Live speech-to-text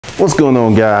What's going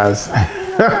on, guys?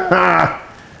 I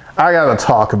gotta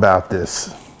talk about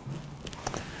this.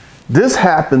 This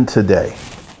happened today.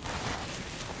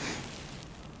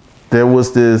 There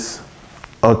was this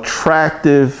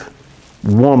attractive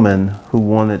woman who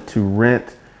wanted to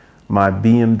rent my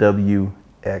BMW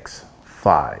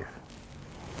X5.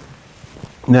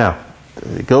 Now,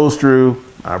 it goes through,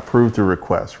 I approved the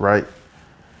request, right?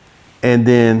 And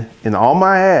then in all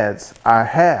my ads, I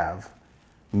have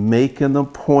make an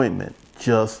appointment,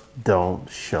 just don't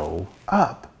show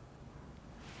up.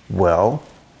 Well,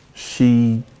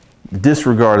 she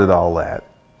disregarded all that.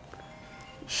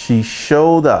 She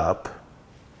showed up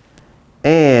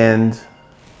and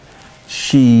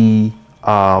she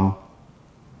called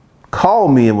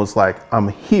me and was like, I'm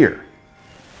here.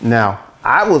 Now,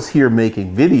 I was here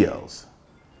making videos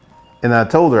and I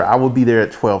told her I would be there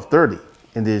at 12:30.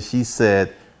 And then she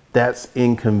said, that's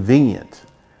inconvenient.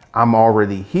 I'm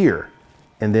already here.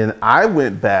 And then I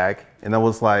went back and I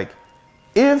was like,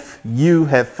 if you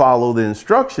had followed the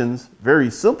instructions,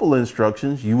 very simple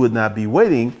instructions, you would not be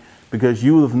waiting because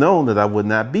you would have known that I would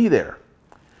not be there.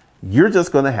 You're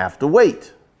just going to have to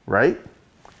wait, right?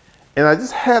 And I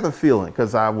just had a feeling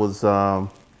because I was, I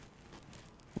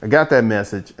got that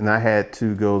message and I had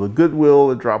to go to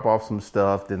Goodwill and drop off some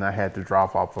stuff. Then I had to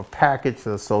drop off a package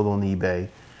that I sold on eBay.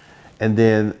 And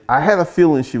then I had a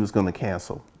feeling she was going to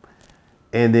cancel.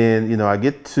 And then, you know, I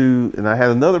get to, and I had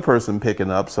another person picking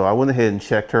up. So I went ahead and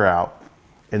checked her out.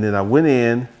 And then I went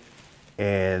in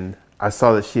and I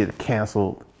saw that she had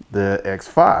canceled the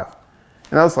X5.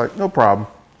 And I was like, no problem,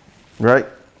 right?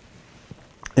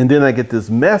 And then I get this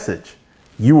message.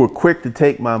 You were quick to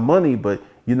take my money, but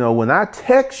you know, when I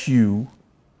text you,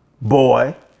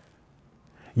 boy,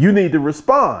 you need to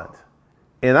respond.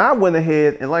 And I went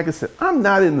ahead and like I said, I'm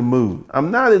not in the mood.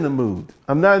 I'm not in the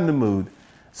mood.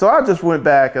 So I just went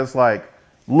back. I was like,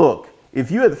 look,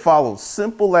 if you had followed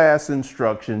simple ass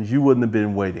instructions, you wouldn't have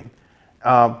been waiting.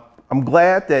 I'm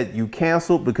glad that you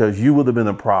canceled because you would have been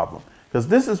a problem. Because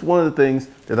this is one of the things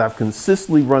that I've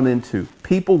consistently run into.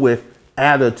 People with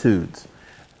attitudes.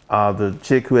 The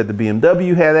chick who had the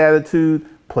BMW had attitude.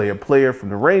 Player from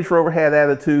the Range Rover had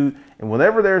attitude. And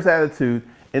whenever there's attitude,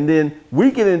 and then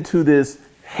we get into this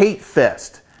hate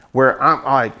fest where I'm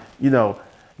like, you know,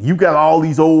 you got all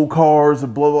these old cars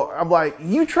and blah, blah. I'm like,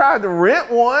 you tried to rent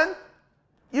one.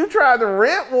 You tried to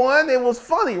rent one. It was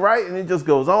funny, right? And it just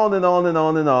goes on and on and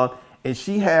on and on. And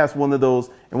she has one of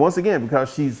those. And once again,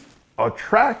 because she's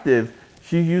attractive,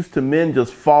 she's used to men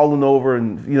just falling over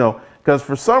and, you know, because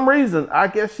for some reason, I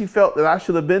guess she felt that I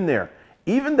should have been there,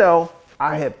 even though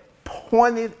I had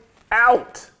pointed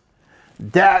out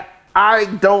that I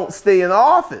don't stay in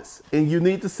office and you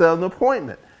need to set an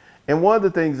appointment. And one of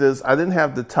the things is I didn't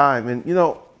have the time. And, you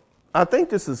know, I think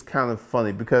this is kind of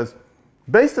funny because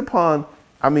based upon,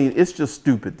 I mean, it's just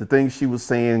stupid. The things she was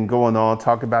saying, going on,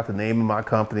 talking about the name of my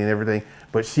company and everything.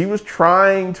 But she was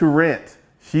trying to rent.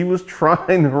 She was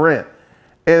trying to rent.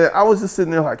 And I was just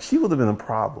sitting there like, she would have been a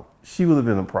problem. She would have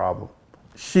been a problem.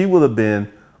 She would have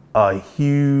been a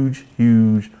huge,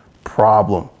 huge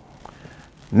problem.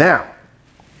 Now,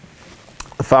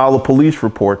 I filed a police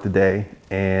report today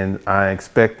and I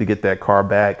expect to get that car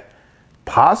back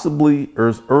possibly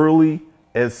as early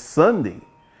as Sunday.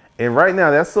 And right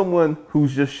now that's someone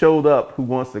who's just showed up who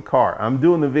wants the car. I'm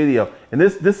doing the video. And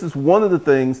this is one of the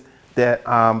things that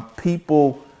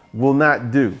people will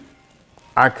not do.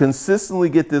 I consistently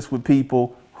get this with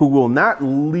people who will not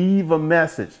leave a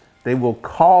message. They will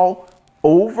call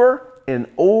over and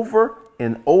over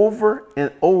and over and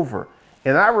over.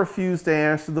 And I refuse to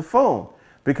answer the phone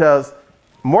because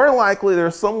more than likely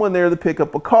there's someone there to pick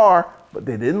up a car, but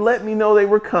they didn't let me know they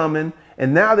were coming.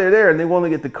 And now they're there and they want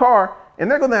to get the car and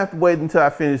they're going to have to wait until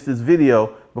I finish this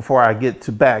video before I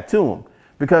get back to them.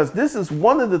 Because this is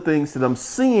one of the things that I'm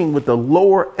seeing with the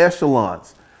lower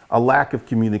echelons. A lack of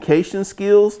communication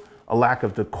skills, a lack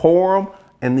of decorum,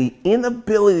 and the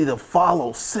inability to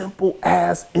follow simple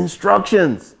ass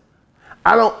instructions.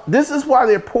 This is why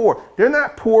they're poor. They're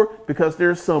not poor because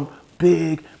there's some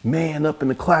big man up in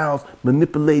the clouds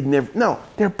manipulating everything. No,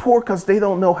 they're poor because they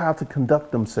don't know how to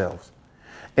conduct themselves.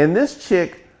 And this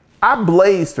chick, I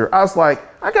blazed her. I was like,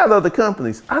 I got other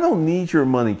companies. I don't need your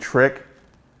money, trick.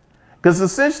 Because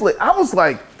essentially, I was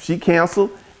like, she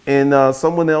canceled and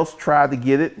someone else tried to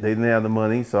get it. They didn't have the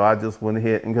money, so I just went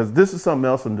ahead. And because this is something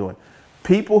else I'm doing.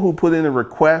 People who put in a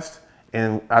request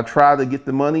and I try to get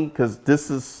the money because this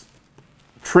is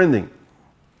trending.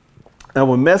 And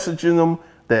we're messaging them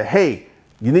that, hey,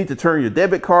 you need to turn your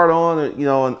debit card on, or, you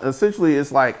know, and essentially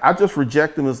it's like, I just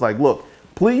reject them. It's like, look,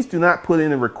 please do not put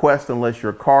in a request unless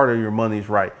your card or your money's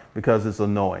right. because it's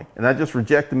annoying. And I just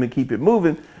reject them and keep it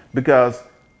moving, because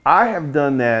I have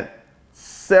done that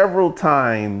several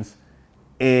times,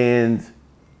 and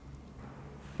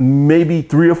maybe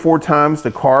 3 or 4 times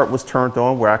the card was turned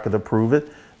on where I could approve it.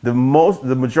 The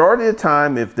majority of the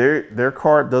time, if their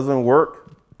card doesn't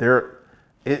work,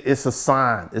 it's a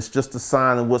sign. It's just a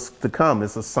sign of what's to come.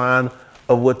 It's a sign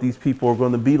of what these people are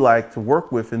going to be like to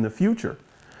work with in the future.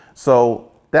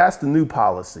 So that's the new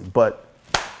policy. But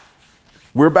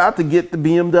we're about to get the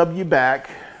BMW back,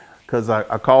 because I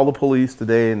called the police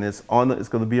today, and it's going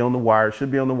to be on the wire. It should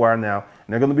be on the wire now,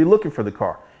 and they're going to be looking for the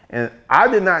car. And I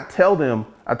did not tell them.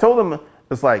 I told them,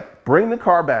 it's like, bring the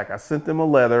car back. I sent them a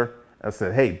letter. I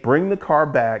said, hey, bring the car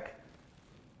back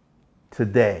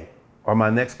today, or my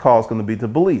next call is going to be to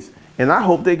police. And I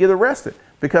hope they get arrested,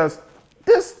 because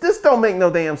this don't make no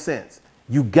damn sense.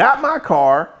 You got my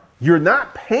car, you're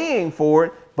not paying for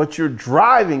it, but you're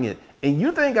driving it. And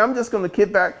you think I'm just going to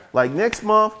kick back? Like, next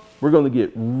month, we're going to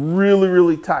get really,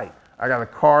 really tight. I got a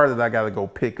car that I got to go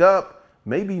pick up,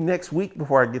 maybe next week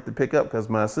before I get to pick up, because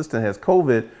my assistant has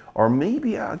COVID, or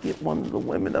maybe I'll get one of the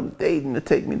women I'm dating to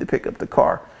take me to pick up the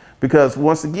car. Because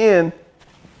once again,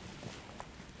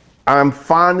 I'm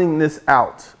finding this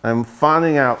out. I'm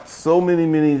finding out so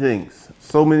many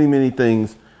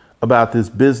things about this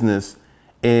business,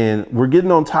 and we're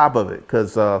getting on top of it,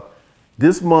 because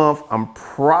this month I'm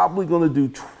probably going to do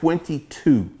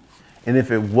 22. And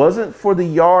if it wasn't for the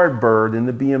Yardbird and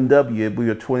the BMW, it'd be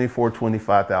a $24,000,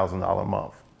 $25,000 a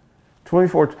month.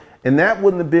 24, and that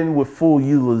wouldn't have been with full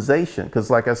utilization, because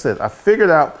like I said, I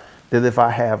figured out that if I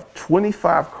have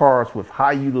 25 cars with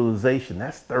high utilization,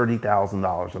 that's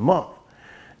 $30,000 a month.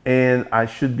 And I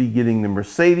should be getting the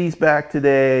Mercedes back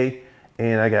today.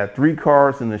 And I got 3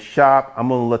 cars in the shop. I'm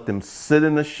gonna let them sit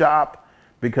in the shop,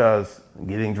 because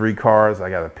getting 3 cars, I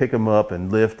gotta pick them up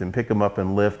and lift and pick them up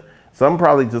and lift. So I'm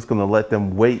probably just gonna let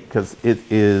them wait, because it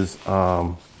is,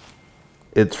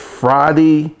 it's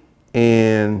Friday,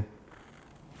 and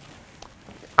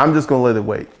I'm just gonna let it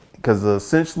wait, because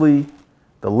essentially,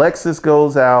 the Lexus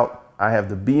goes out, I have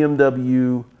the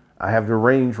BMW, I have the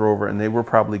Range Rover, and they will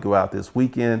probably go out this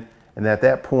weekend. And at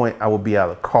that point, I will be out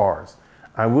of cars.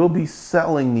 I will be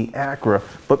selling the Acura,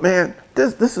 but man,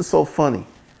 this is so funny.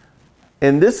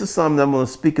 And this is something I'm going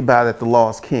to speak about at the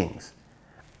Lost Kings.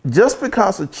 Just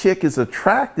because a chick is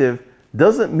attractive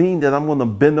doesn't mean that I'm going to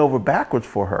bend over backwards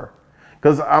for her.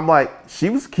 Because I'm like, she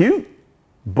was cute,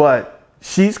 but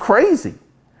she's crazy.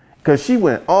 Because she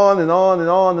went on and on and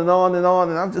on and on and on.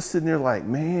 And I'm just sitting there like,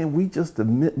 man, we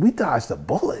dodged a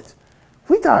bullet.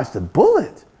 We dodged a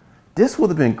bullet. This would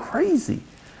have been crazy.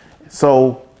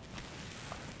 So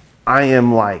I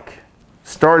am like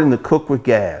starting to cook with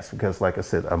gas, because like I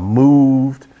said, I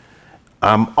moved.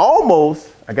 I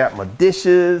got my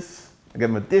dishes. I got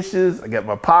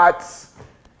my pots.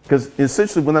 Because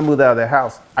essentially when I moved out of that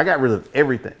house, I got rid of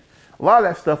everything. A lot of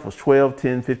that stuff was 12,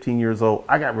 10, 15 years old.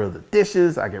 I got rid of the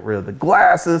dishes. I got rid of the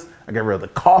glasses. I got rid of the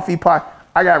coffee pot.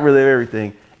 I got rid of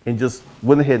everything and just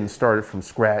went ahead and started from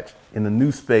scratch in the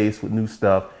new space with new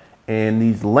stuff. And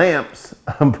these lamps,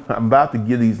 I'm about to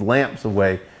give these lamps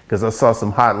away, because I saw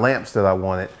some hot lamps that I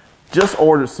wanted. Just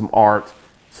ordered some art.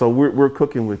 So we're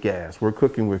cooking with gas. We're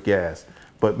cooking with gas.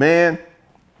 But man,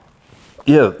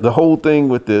 yeah, the whole thing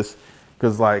with this,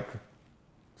 because like,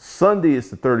 Sunday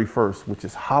is the 31st, which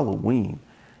is Halloween.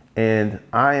 And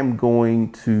I am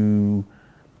going to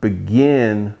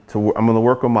I'm going to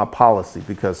work on my policy,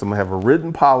 because I'm going to have a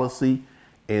written policy,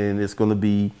 and it's going to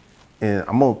be, and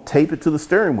I'm going to tape it to the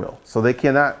steering wheel, so they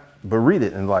cannot but read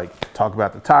it and like talk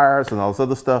about the tires and all this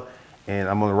other stuff. And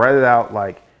I'm going to write it out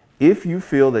like, if you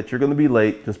feel that you're going to be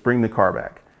late, just bring the car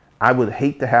back. I would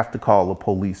hate to have to call the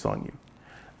police on you.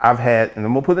 I've had, and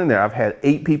I'm gonna put in there, I've had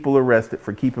 8 people arrested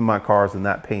for keeping my cars and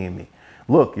not paying me.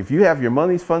 Look, if you have your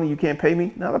money's funny, you can't pay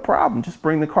me, not a problem, just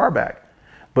bring the car back.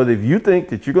 But if you think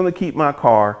that you're gonna keep my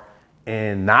car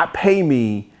and not pay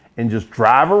me and just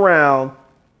drive around,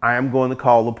 I am going to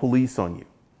call the police on you.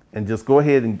 And just go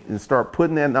ahead and start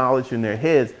putting that knowledge in their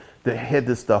heads to head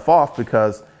this stuff off,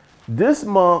 because this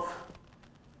month,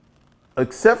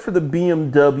 except for the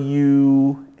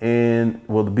BMW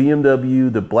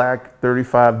the black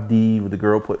 35D with the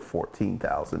girl put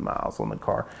 14,000 miles on the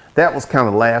car. That was kind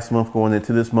of last month going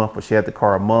into this month, but she had the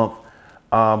car a month.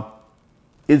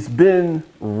 It's been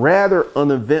rather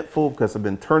uneventful, because I've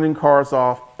been turning cars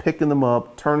off, picking them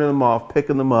up, turning them off,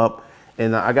 picking them up.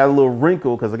 And I got a little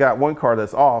wrinkle, because I got one car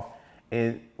that's off.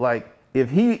 And like, if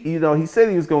he, he said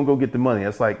he was going to go get the money.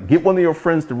 It's like, get one of your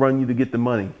friends to run you to get the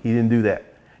money. He didn't do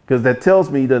that, because that tells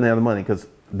me he doesn't have the money, because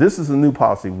this is a new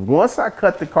policy. Once I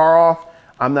cut the car off,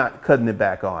 I'm not cutting it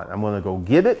back on. I'm going to go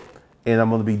get it, and I'm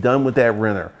going to be done with that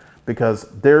renter, because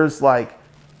there's like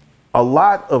a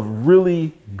lot of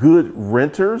really good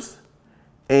renters.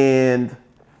 And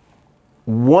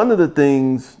one of the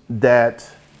things that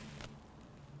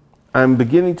I'm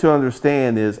beginning to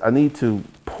understand is I need to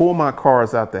pull my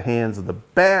cars out the hands of the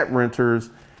bad renters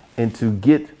and to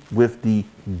get with the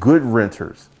good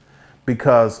renters.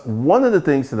 Because one of the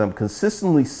things that I'm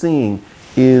consistently seeing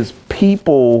is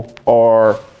people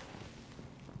are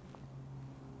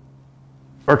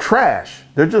trash.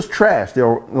 They're just trash.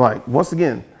 They're like, once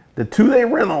again, the 2-day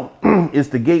rental is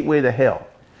the gateway to hell,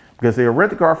 because they'll rent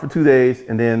the car for 2 days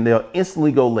and then they'll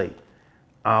instantly go late.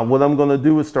 What I'm going to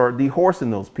do is start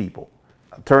dehorsing those people.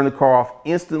 I'll turn the car off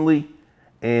instantly.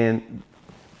 And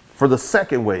for the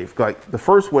second wave, like the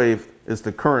first wave is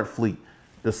the current fleet.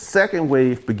 The second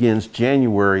wave begins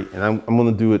January, and I'm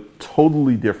going to do it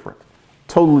totally different.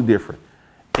 Totally different.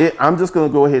 I'm just going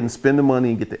to go ahead and spend the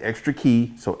money and get the extra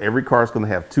key. So every car is going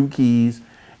to have 2 keys.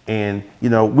 And, you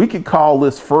know, we could call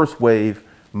this first wave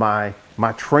my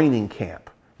training camp,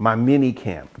 my mini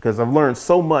camp, because I've learned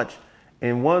so much.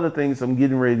 And one of the things I'm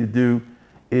getting ready to do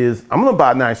is I'm going to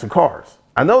buy nicer cars.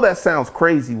 I know that sounds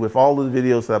crazy with all of the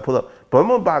videos that I put up, but I'm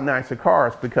going to buy nicer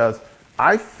cars because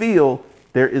I feel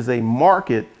there is a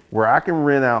market where I can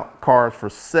rent out cars for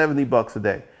 70 bucks a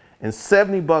day. And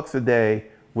 70 bucks a day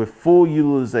with full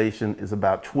utilization is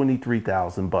about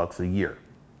 23,000 bucks a year.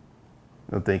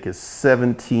 I think it's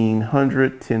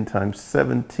 1,700, 10 times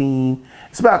 17.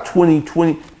 It's about about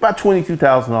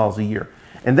 $22,000 a year.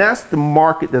 And that's the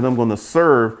market that I'm going to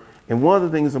serve. And one of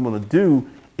the things I'm going to do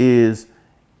is,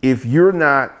 if you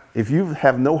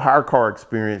have no hire car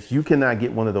experience, you cannot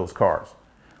get one of those cars.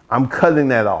 I'm cutting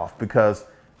that off, because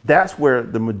that's where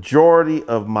the majority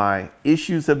of my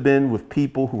issues have been with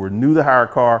people who are new to hire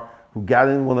car, who got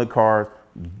in one of the cars,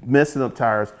 messing up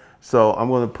tires. So I'm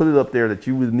going to put it up there that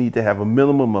you would need to have a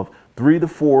minimum of 3 to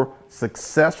 4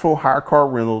 successful hire car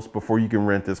rentals before you can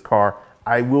rent this car.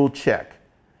 I will check.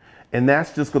 And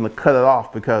that's just going to cut it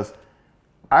off, because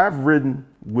I've ridden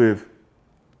with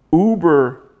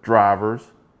Uber drivers,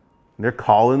 and they're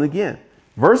calling again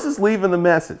versus leaving a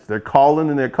message. They're calling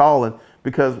and they're calling,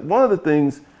 because one of the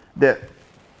things that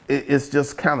is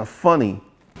just kind of funny,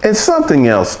 and something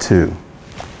else too,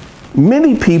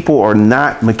 many people are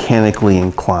not mechanically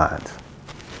inclined.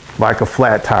 Like a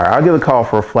flat tire, I'll get a call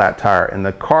for a flat tire and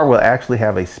the car will actually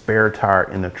have a spare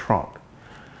tire in the trunk.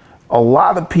 A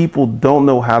lot of people don't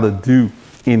know how to do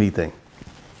anything,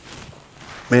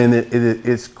 and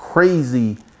it's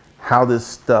crazy how this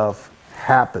stuff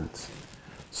happens.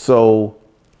 So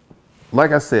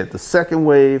like I said, the second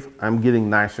wave, I'm getting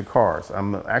nicer cars.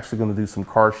 I'm actually going to do some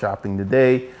car shopping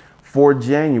today for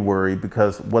January,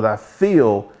 because what I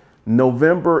feel,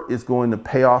 November is going to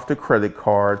pay off the credit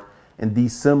card, and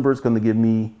December is going to give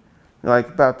me like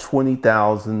about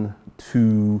 20,000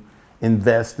 to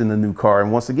invest in a new car.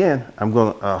 And once again, I'm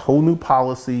going to a whole new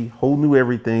policy, whole new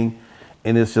everything.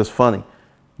 And it's just funny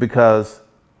because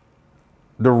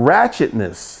the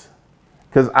ratchetness,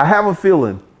 because I have a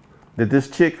feeling that this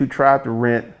chick who tried to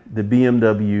rent the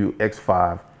BMW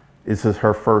X5 is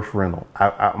her first rental.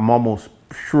 I'm almost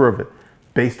sure of it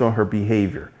based on her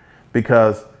behavior,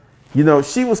 because, you know,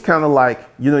 she was kind of like,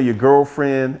 you know, your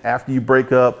girlfriend after you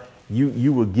break up,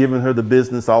 you were giving her the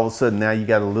business. All of a sudden now you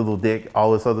got a little dick,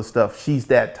 all this other stuff. She's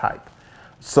that type.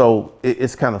 So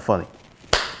it's kind of funny.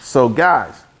 So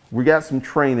guys, we got some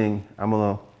training. I'm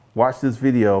going to watch this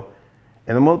video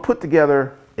and I'm going to put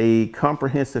together a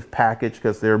comprehensive package,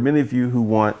 because there are many of you who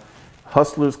want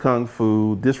Hustlers Kung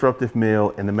Fu, Disruptive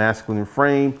Male, and the Masculine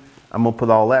Frame. I'm going to put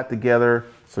all that together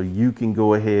so you can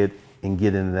go ahead and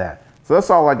get into that. So that's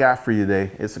all I got for you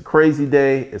today. It's a crazy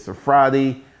day. It's a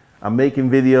Friday. I'm making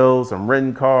videos. I'm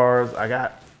renting cars. I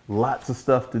got lots of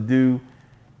stuff to do.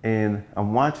 And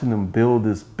I'm watching them build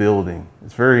this building.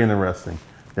 It's very interesting.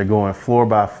 They're going floor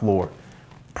by floor.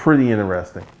 Pretty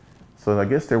interesting. So I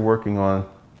guess they're working on,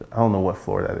 I don't know what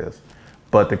floor that is.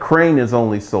 But the crane is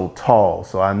only so tall.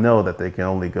 So I know that they can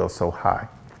only go so high.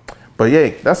 But yeah,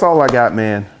 that's all I got,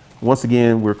 man. Once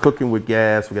again, we're cooking with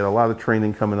gas. We got a lot of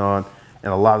training coming on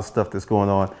and a lot of stuff that's going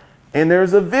on. And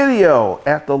there's a video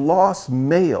at the Lost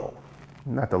Mail,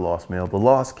 not the Lost Mail, the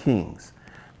Lost Kings.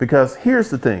 Because here's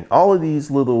the thing, all of these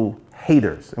little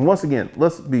haters, and once again,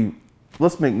 let's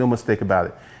make no mistake about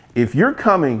it. If you're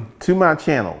coming to my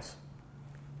channels,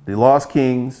 the Lost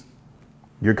Kings,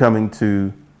 you're coming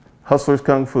to Hustlers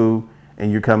Kung Fu, and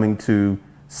you're coming to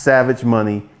Savage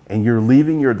Money, and you're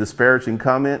leaving your disparaging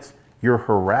comments, you're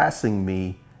harassing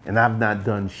me, and I've not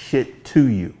done shit to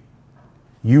you.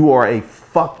 You are a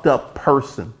fucked up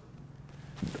person.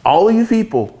 All of you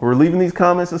people who are leaving these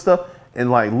comments and stuff, And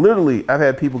like literally, I've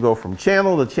had people go from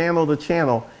channel to channel to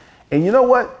channel. And you know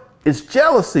what? It's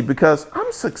jealousy because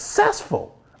I'm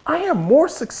successful. I am more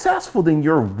successful than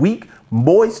your weak,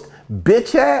 moist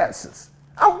bitch asses.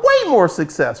 I'm way more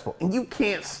successful and you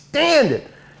can't stand it.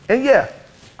 And yeah,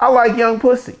 I like young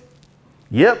pussy.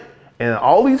 Yep. And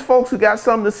all these folks who got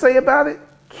something to say about it,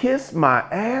 kiss my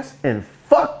ass and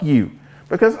fuck you.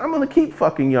 Because I'm going to keep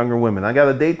fucking younger women. I got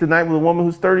a date tonight with a woman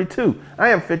who's 32. I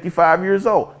am 55 years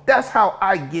old. That's how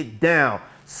I get down.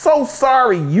 So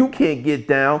sorry you can't get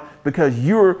down because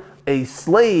you're a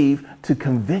slave to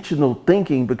conventional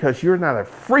thinking because you're not a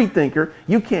free thinker.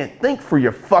 You can't think for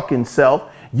your fucking self.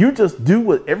 You just do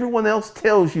what everyone else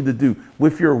tells you to do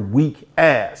with your weak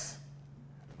ass.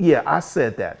 Yeah, I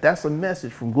said that. That's a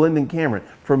message from Glendon Cameron,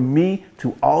 from me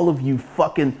to all of you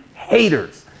fucking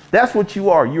haters. That's what you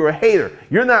are. You're a hater.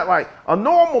 You're not like a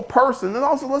normal person. And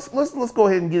also, let's go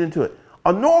ahead and get into it.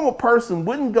 A normal person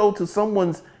wouldn't go to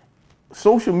someone's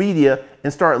social media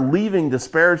and start leaving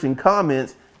disparaging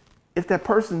comments if that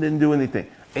person didn't do anything.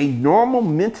 A normal,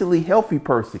 mentally healthy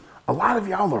person. A lot of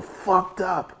y'all are fucked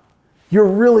up. You're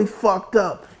really fucked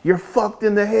up. You're fucked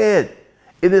in the head.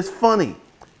 It is funny.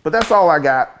 But that's all I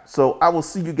got. So I will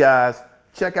see you guys.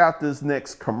 Check out this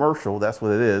next commercial. That's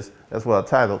what it is. That's what I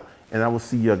titled. And I will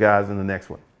see you guys in the next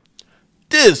one.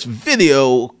 This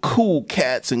video, Cool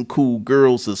Cats and Cool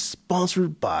Girls, is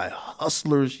sponsored by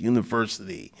Hustlers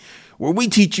University, where we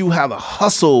teach you how to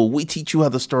hustle. We teach you how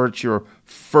to start your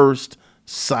first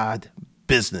side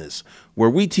business, where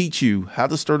we teach you how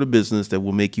to start a business that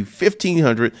will make you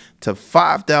 $1,500 to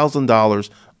 $5,000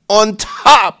 on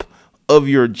top of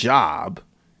your job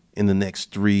in the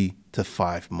next 3 to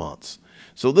 5 months.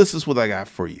 So this is what I got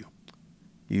for you.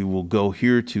 You will go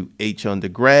here to H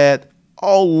Undergrad.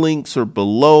 All links are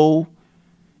below,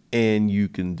 and you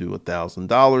can do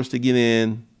 $1,000 to get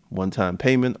in, one-time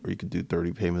payment, or you can do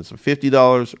 30 payments of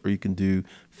 $50, or you can do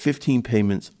 15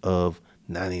 payments of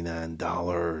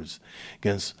 $99.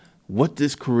 Because what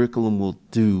this curriculum will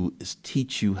do is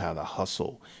teach you how to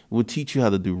hustle. It will teach you how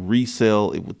to do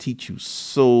resale. It will teach you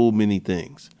so many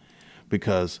things.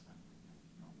 Because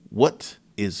what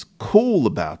is cool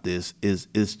about this is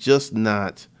it's just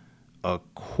not a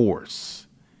course.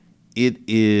 It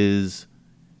is,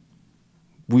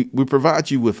 we provide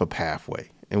you with a pathway.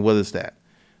 And what is that?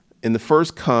 In the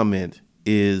first comment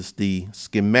is the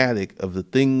schematic of the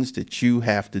things that you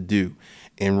have to do.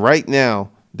 And right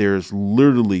now, there's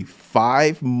literally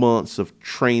 5 months of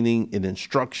training and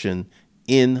instruction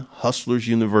in Hustlers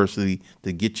University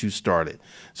to get you started.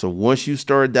 So once you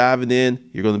start diving in,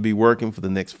 you're going to be working for the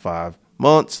next 5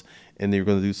 months, and you're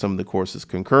going to do some of the courses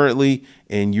concurrently,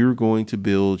 and you're going to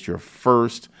build your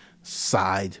first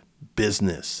side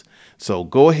business. So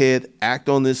go ahead, act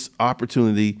on this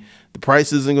opportunity. The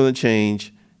price isn't going to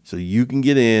change, so you can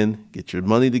get in, get your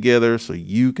money together so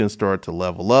you can start to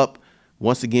level up.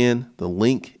 Once again, the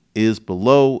link is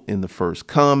below in the first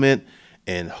comment,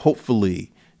 and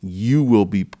hopefully you will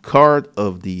be part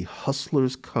of the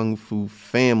Hustlers Kung Fu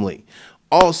family.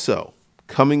 Also,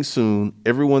 coming soon,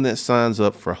 everyone that signs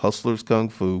up for Hustlers Kung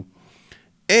Fu,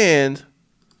 and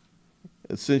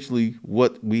essentially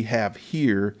what we have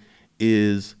here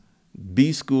is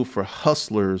B School for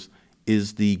Hustlers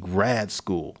is the grad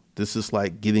school. This is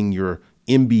like getting your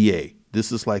MBA.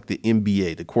 This is like the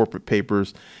MBA, the corporate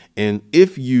papers. And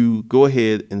if you go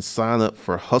ahead and sign up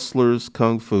for Hustlers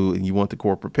Kung Fu and you want the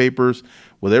corporate papers,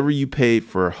 whatever you paid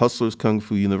for Hustlers Kung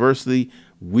Fu University,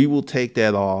 we will take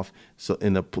that off. So,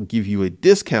 and give you a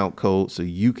discount code so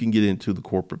you can get into the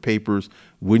corporate papers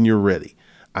when you're ready.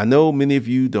 I know many of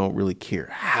you don't really care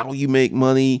how you make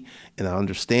money, and I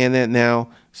understand that now.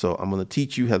 So I'm going to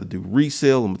teach you how to do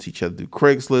resale. I'm going to teach you how to do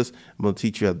Craigslist. I'm going to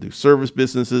teach you how to do service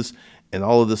businesses and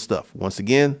all of this stuff. Once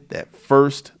again, that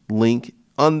first link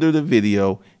under the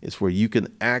video is where you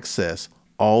can access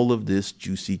all of this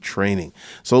juicy training.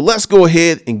 So let's go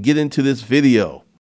ahead and get into this video.